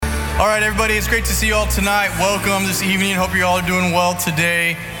All right, everybody, it's great to see you all tonight. Welcome this evening. Hope you all are doing well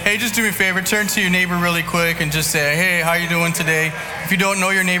today. Hey, just do me a favor. Turn to your neighbor really quick and just say, hey, how you doing today? If you don't know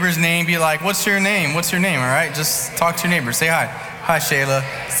your neighbor's name, be like, what's your name? What's your name, all right? Just talk to your neighbor. Say hi. Hi, Shayla.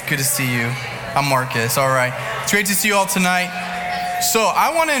 It's good to see you. I'm Marcus. All right. It's great to see you all tonight. So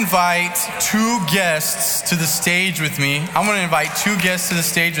I want to invite two guests to the stage with me.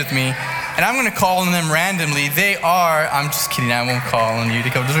 And I'm going to call on them randomly. They are, I'm just kidding. I won't call on you to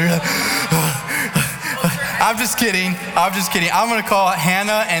come to the I'm just kidding. I'm going to call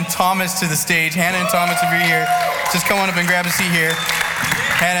Hannah and Thomas to the stage. Hannah and Thomas, if you're here, just come on up and grab a seat here.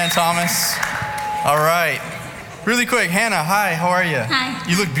 Hannah and Thomas. All right. Really quick, Hannah, hi, how are you? Hi.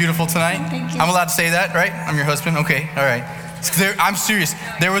 You look beautiful tonight. Thank you. I'm allowed to say that, right? I'm your husband? Okay, all right. I'm serious.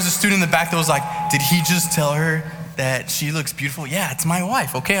 There was a student in the back that was like, did he just tell her that she looks beautiful? Yeah, it's my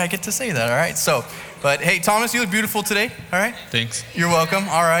wife. Okay, I get to say that, all right? So, but hey, Thomas, you look beautiful today, all right? Thanks. You're welcome.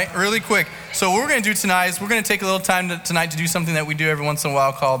 All right, really quick. So what we're going to do tonight is we're going to take a little time tonight to do something that we do every once in a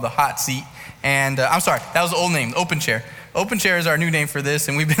while called the hot seat. And I'm sorry, that was the old name, open chair. Open chair is our new name for this,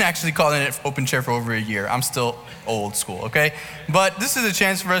 and we've been actually calling it open chair for over a year. I'm still old school, okay? But this is a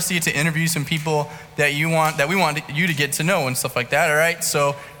chance for us to get to interview some people that we want you to get to know and stuff like that, all right?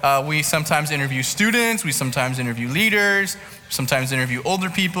 So we sometimes interview students, we sometimes interview leaders, sometimes interview older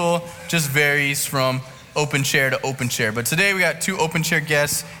people, just varies from open chair to open chair. But today we got two open chair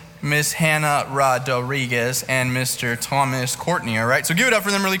guests, Miss Hannah Rodriguez and Mr. Thomas Courtney, all right? So give it up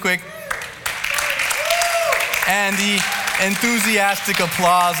for them really quick. And the enthusiastic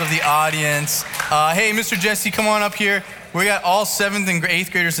applause of the audience. Hey, Mr. Jesse, come on up here. We got all 7th and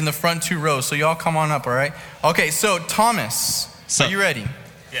 8th graders in the front 2 rows, so y'all come on up, all right? Okay, so Thomas, are you ready?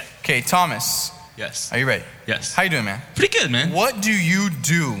 Yeah. Okay, Thomas. Yes. Are you ready? Yes. How you doing, man? Pretty good, man. What do you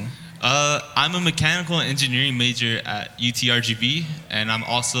do? I'm a mechanical engineering major at UTRGV, and I'm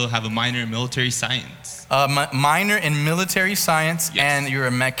also have a minor in military science. Minor in military science, yes. And you're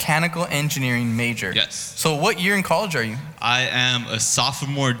a mechanical engineering major. Yes. So what year in college are you? I am a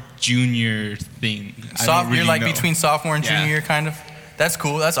sophomore, junior thing. You're like between sophomore and junior year, kind of? That's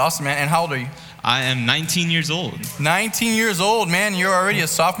cool. That's awesome, man. And how old are you? I am 19 years old. 19 years old, man. You're already a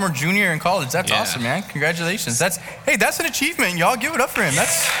sophomore, junior in college. That's awesome, man. Congratulations. That's an achievement. Y'all give it up for him.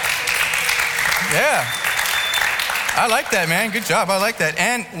 Yeah. I like that, man. Good job. I like that.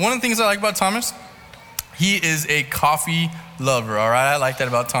 And one of the things I like about Thomas, he is a coffee lover, all right? I like that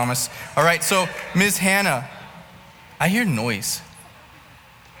about Thomas. All right, so Ms. Hannah, I hear noise.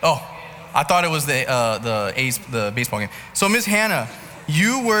 Oh, I thought it was the baseball game. So Ms. Hannah,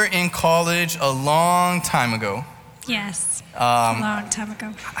 you were in college a long time ago. Yes, a long time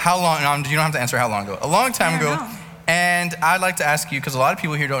ago. How long? You don't have to answer how long ago. A long time ago. Know. And I'd like to ask you, because a lot of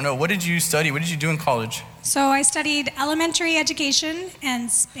people here don't know, what did you study? What did you do in college? So I studied elementary education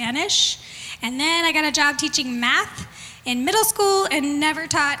and Spanish, and then I got a job teaching math in middle school and never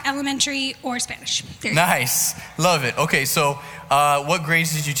taught elementary or Spanish. Period. Nice. Love it. Okay, so what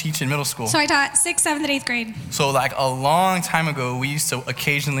grades did you teach in middle school? So I taught 6th, 7th, and 8th grade. So like a long time ago, we used to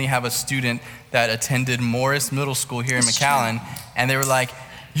occasionally have a student that attended Morris Middle School here in McAllen, and they were like,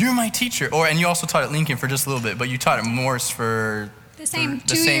 you're my teacher. And you also taught at Lincoln for just a little bit, but you taught at Morris for the same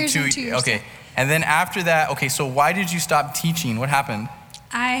 2 years and 2 years. Okay. And then after that, okay, so why did you stop teaching? What happened?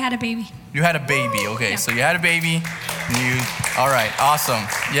 I had a baby. You had a baby, okay. Yeah. So you had a baby. All right, awesome.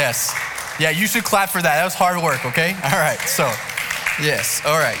 Yes. Yeah, you should clap for that. That was hard work, okay? All right, so, yes.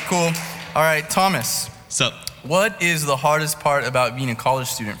 All right, cool. All right, Thomas. So, what is the hardest part about being a college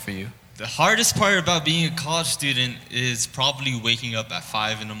student for you? The hardest part about being a college student is probably waking up at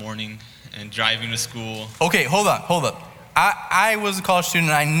 5 in the morning and driving to school. Okay, hold up. I was a college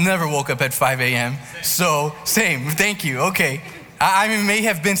student and I never woke up at 5 a.m. So, same, thank you, okay. I may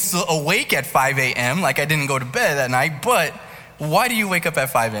have been still awake at 5 a.m., like I didn't go to bed that night, but why do you wake up at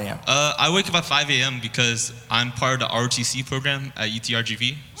 5 a.m.? I wake up at 5 a.m. because I'm part of the ROTC program at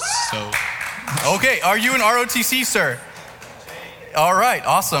UTRGV, so. Okay, are you an ROTC, sir? All right,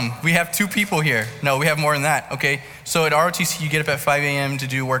 awesome. We have 2 people here. No, we have more than that. Okay, so at ROTC, you get up at 5 a.m. to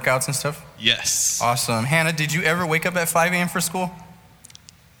do workouts and stuff? Yes. Awesome. Hannah, did you ever wake up at 5 a.m. for school?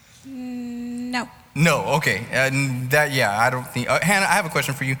 No. No, okay. I don't think. Hannah, I have a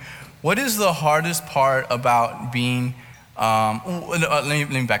question for you. What is the hardest part about being, let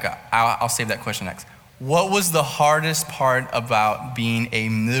me back up. I'll save that question next. What was the hardest part about being a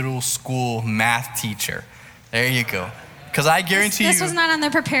middle school math teacher? There you go. Because I guarantee this was not on the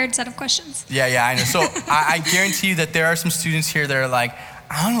prepared set of questions. Yeah, I know. So I guarantee you that there are some students here that are like,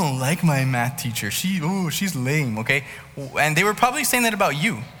 I don't like my math teacher. She's lame, okay? And they were probably saying that about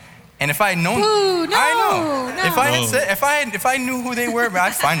you. And if I had known, Ooh, no, I know. no. If I had said, if I knew who they were,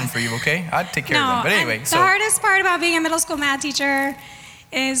 I'd find them for you, okay? I'd take care of them. But anyway, the hardest part about being a middle school math teacher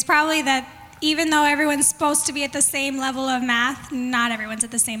is probably that even though everyone's supposed to be at the same level of math, not everyone's at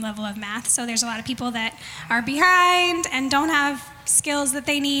the same level of math. So there's a lot of people that are behind and don't have skills that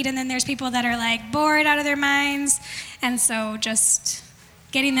they need, and then there's people that are like bored out of their minds. And so just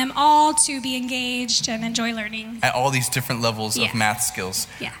getting them all to be engaged and enjoy learning. At all these different levels Yeah. of math skills.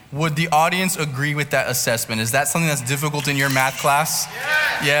 Yeah. Would the audience agree with that assessment? Is that something that's difficult in your math class?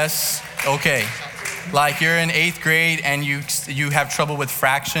 Yes? Okay. Like you're in 8th grade and you have trouble with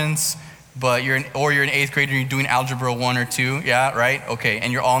fractions, but you're in 8th grade and you're doing algebra 1 or 2, yeah, right? Okay,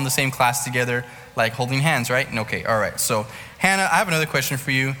 and you're all in the same class together, like holding hands, right? Okay, all right. So, Hannah, I have another question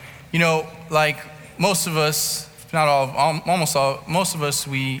for you. You know, like most of us, not all, almost all, most of us,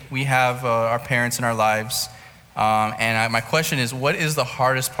 we have our parents in our lives. And my question is, what is the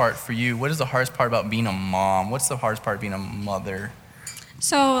hardest part for you? What is the hardest part about being a mom? What's the hardest part of being a mother?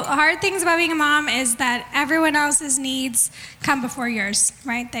 So hard things about being a mom is that everyone else's needs come before yours,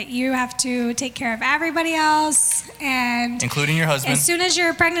 right? That you have to take care of everybody else, and Including your husband. as soon as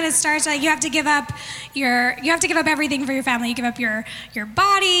you're pregnant, it starts like you have to give up everything for your family. You give up your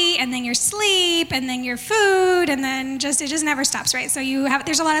body, and then your sleep, and then your food, and then it just never stops, right? So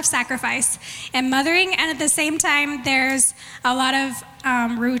there's a lot of sacrifice in mothering, and at the same time, there's a lot of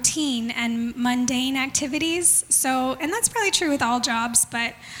routine and mundane activities. So, and that's probably true with all jobs,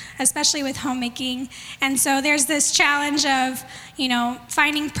 but especially with homemaking. And so there's this challenge of,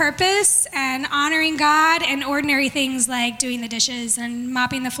 finding purpose and honoring God in ordinary things like doing the dishes and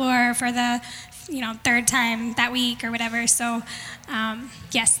mopping the floor for the, 3rd time that week or whatever. So,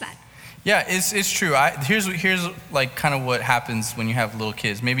 yes, that. Yeah, it's true. Here's like kind of what happens when you have little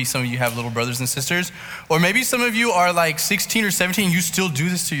kids. Maybe some of you have little brothers and sisters, or maybe some of you are like 16 or 17. You still do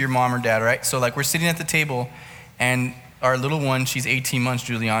this to your mom or dad, right? So like we're sitting at the table, and our little one, she's 18 months,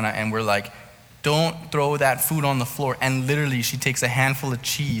 Juliana, and we're like, don't throw that food on the floor. And literally, she takes a handful of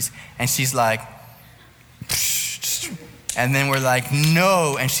cheese, and she's like, and then we're like,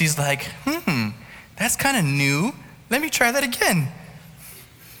 no, and she's like, that's kind of new. Let me try that again.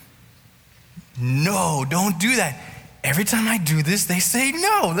 No, don't do that. Every time I do this, they say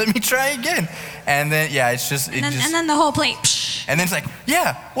no. Let me try again. And then, yeah, and then the whole plate. And then it's like,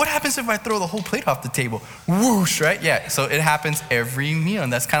 yeah, what happens if I throw the whole plate off the table? Whoosh, right? Yeah, so it happens every meal.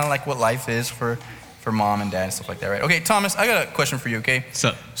 And that's kind of like what life is for mom and dad and stuff like that, right? Okay, Thomas, I got a question for you, okay?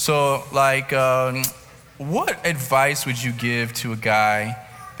 So like, what advice would you give to a guy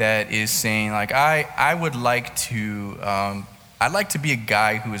that is saying, like, I would like to... I'd like to be a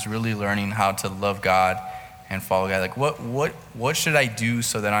guy who is really learning how to love God and follow God. Like, what should I do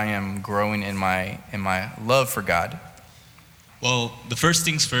so that I am growing in my love for God? Well, the first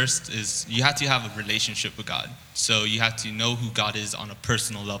things first is you have to have a relationship with God. So you have to know who God is on a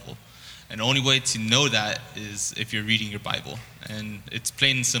personal level. And the only way to know that is if you're reading your Bible. And it's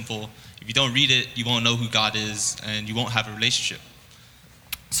plain and simple. If you don't read it, you won't know who God is, and you won't have a relationship.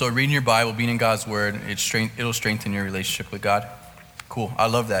 So reading your Bible, being in God's Word, it'll strengthen your relationship with God. Cool, I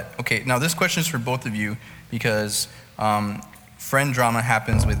love that. Okay, now this question is for both of you because friend drama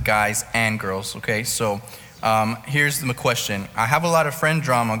happens with guys and girls, okay? So here's the question. I have a lot of friend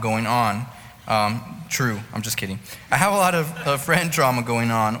drama going on. True, I'm just kidding. I have a lot of friend drama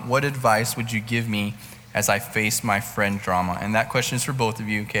going on. What advice would you give me as I face my friend drama? And that question is for both of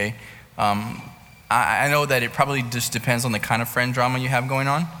you, okay? I know that it probably just depends on the kind of friend drama you have going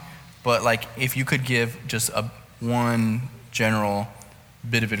on, but like if you could give just one general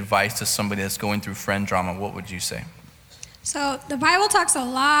bit of advice to somebody that's going through friend drama, what would you say? So the Bible talks a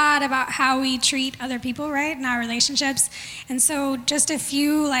lot about how we treat other people, right, in our relationships. And so just a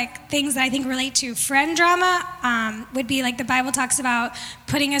few things that I think relate to friend drama would be like the Bible talks about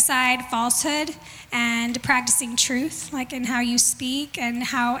putting aside falsehood and practicing truth, like in how you speak and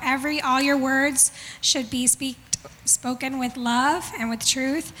how all your words should be spoken with love and with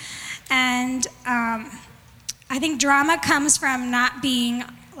truth. And I think drama comes from not being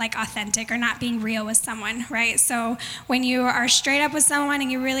authentic or not being real with someone, right? So when you are straight up with someone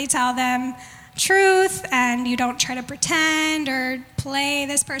and you really tell them truth and you don't try to pretend or play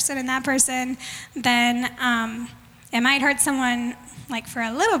this person and that person, then it might hurt someone for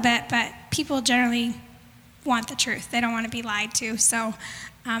a little bit, but people generally want the truth. They don't want to be lied to. So,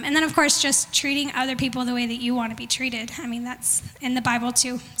 and then of course, just treating other people the way that you want to be treated. I mean, that's in the Bible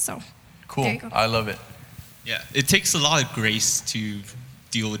too. So, cool. There you go. I love it. Yeah, it takes a lot of grace to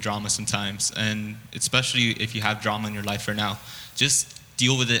deal with drama sometimes, and especially if you have drama in your life right now, just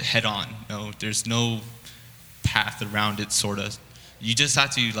deal with it head on. There's no path around it, sort of. You just have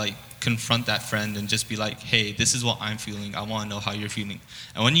to like confront that friend and just be like, hey, this is what I'm feeling. I want to know how you're feeling.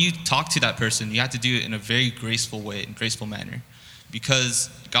 And when you talk to that person, you have to do it in a very graceful way, in graceful manner, because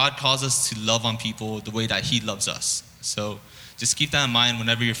God calls us to love on people the way that he loves us. So just keep that in mind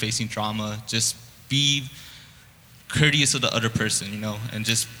whenever you're facing drama. Just be courteous of the other person, and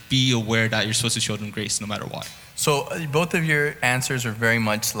just be aware that you're supposed to show them grace no matter what. So both of your answers are very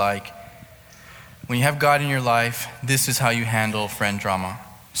much like, when you have God in your life, this is how you handle friend drama.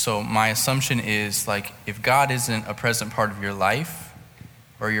 So my assumption is, like, if God isn't a present part of your life,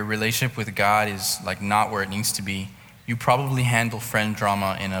 or your relationship with God is like not where it needs to be, you probably handle friend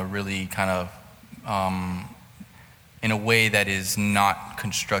drama in a really kind of in a way that is not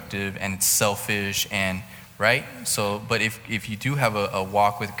constructive, and it's selfish, and right? So, but if you do have a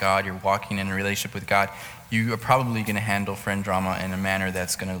walk with God, you're walking in a relationship with God, you are probably going to handle friend drama in a manner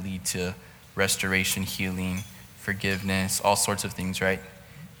that's going to lead to restoration, healing, forgiveness, all sorts of things, right?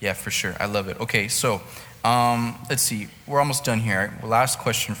 Yeah, for sure. I love it. Okay, so let's see. We're almost done here. Last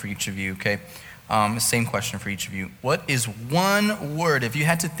question for each of you, okay? Same question for each of you. What is one word, if you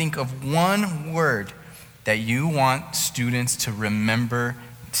had to think of one word that you want students to remember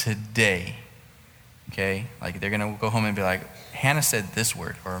today, okay? Like, they're going to go home and be like, Hannah said this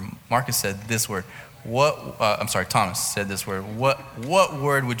word, or Marcus said this word. Thomas said this word. What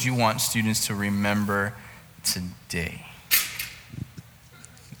word would you want students to remember today?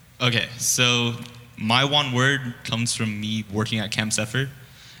 Okay, so my one word comes from me working at Camp Zephyr,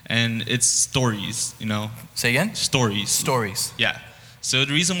 and it's stories, Say again? Stories. Stories. Yeah. So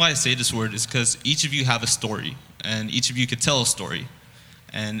the reason why I say this word is because each of you have a story, and each of you could tell a story.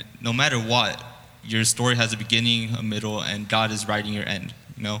 And no matter what, your story has a beginning, a middle, and God is writing your end,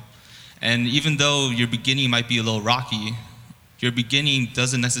 And even though your beginning might be a little rocky, your beginning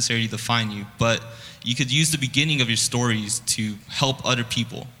doesn't necessarily define you, but you could use the beginning of your stories to help other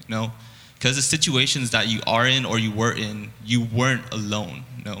people, Because the situations that you are in or you were in, you weren't alone,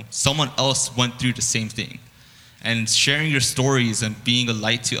 Someone else went through the same thing. And sharing your stories and being a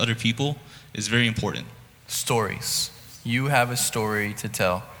light to other people is very important. Stories. You have a story to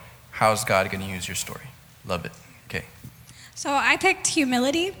tell. How's God going to use your story? Love it. Okay. So I picked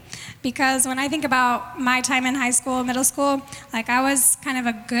humility because when I think about my time in high school, middle school, like, I was kind of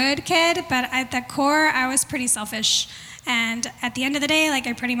a good kid, but at the core, I was pretty selfish. And at the end of the day, like,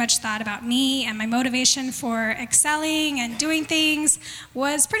 I pretty much thought about me, and my motivation for excelling and doing things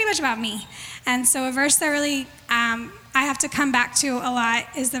was pretty much about me. And so a verse that really I have to come back to a lot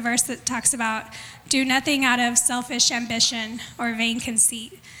is the verse that talks about, do nothing out of selfish ambition or vain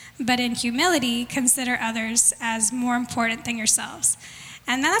conceit, but in humility consider others as more important than yourselves.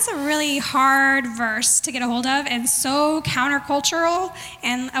 And that's a really hard verse to get a hold of, and so countercultural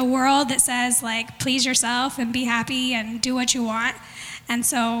in a world that says, like, please yourself and be happy and do what you want. And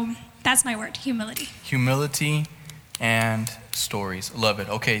so that's my word, humility. Humility and stories. Love it.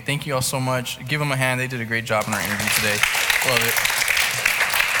 Okay, thank you all so much. Give them a hand. They did a great job in our interview today. Love it.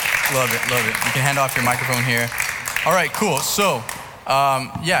 Love it, love it. You can hand off your microphone here. All right, cool. So,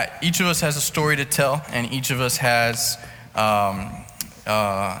 each of us has a story to tell, and each of us has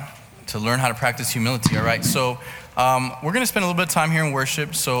to learn how to practice humility, all right? So we're going to spend a little bit of time here in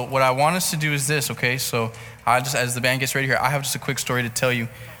worship. So what I want us to do is this, okay? So as the band gets ready here, I have just a quick story to tell you.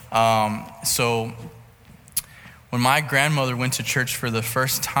 So when my grandmother went to church for the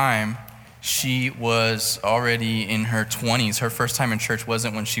first time, she was already in her 20s. Her first time in church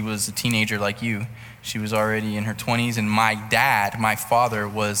wasn't when she was a teenager like you. She was already in her 20s, and my father,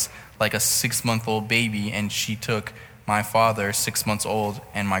 was like a 6-month-old baby, and she took my father, 6 months old,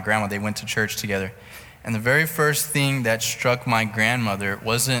 and my grandma, they went to church together. And the very first thing that struck my grandmother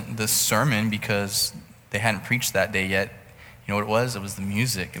wasn't the sermon, because they hadn't preached that day yet. You know what it was? It was the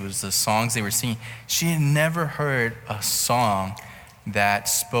music. It was the songs they were singing. She had never heard a song that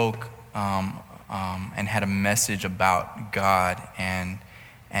spoke and had a message about God.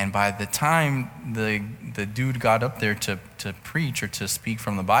 And by the time the dude got up there to preach or to speak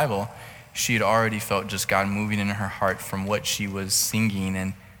from the Bible, she had already felt just God moving in her heart from what she was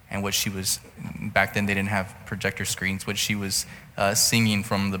singing and what she was, back then they didn't have projector screens, what she was singing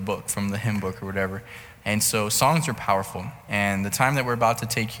from the book, from the hymn book or whatever. And so songs are powerful. And the time that we're about to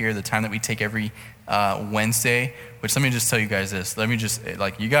take here, the time that we take every Wednesday, which let me just tell you guys this. Let me just,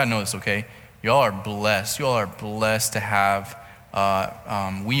 you got to know this, okay? Y'all are blessed. You all are blessed to have,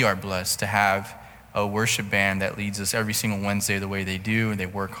 we are blessed to have a worship band that leads us every single Wednesday the way they do. They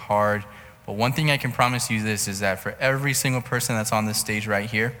work hard. But one thing I can promise you this is that for every single person that's on this stage right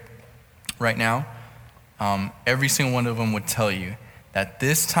here, right now, every single one of them would tell you that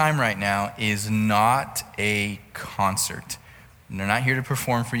this time right now is not a concert. They're not here to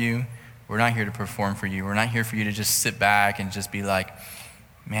perform for you. We're not here to perform for you. We're not here for you to just sit back and just be like,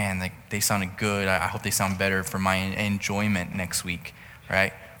 man, like they sounded good. I hope they sound better for my enjoyment next week,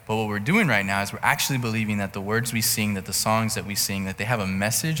 right? But what we're doing right now is we're actually believing that the words we sing, that the songs that we sing, that they have a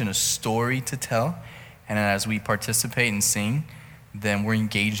message and a story to tell. And as we participate and sing, then we're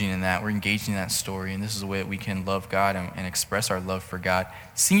engaging in that. We're engaging in that story. And this is a way that we can love God and express our love for God.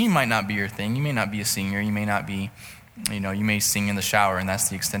 Singing might not be your thing. You may not be a singer. You may not be, you may sing in the shower, and that's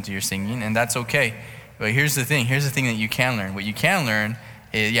the extent of your singing, and that's okay. But here's the thing. Here's the thing that you can learn. What you can learn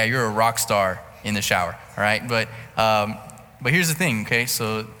is, you're a rock star in the shower, all right? But here's the thing, okay?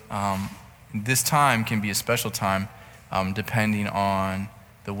 So this time can be a special time depending on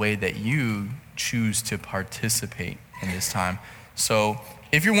the way that you choose to participate in this time. So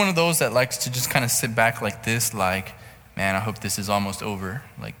if you're one of those that likes to just kind of sit back like this, like, man, I hope this is almost over,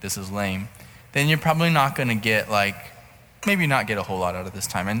 like this is lame, then you're probably not going to get maybe not get a whole lot out of this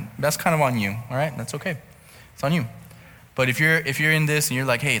time. And that's kind of on you, all right? That's okay. It's on you. But if you're in this and you're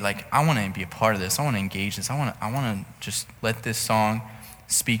like, hey, I want to be a part of this. I want to engage this. I want to just let this song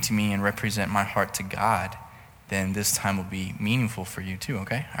speak to me and represent my heart to God, then this time will be meaningful for you too,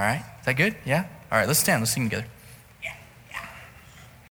 okay? All right? Is that good? Yeah? All right, let's stand. Let's sing together.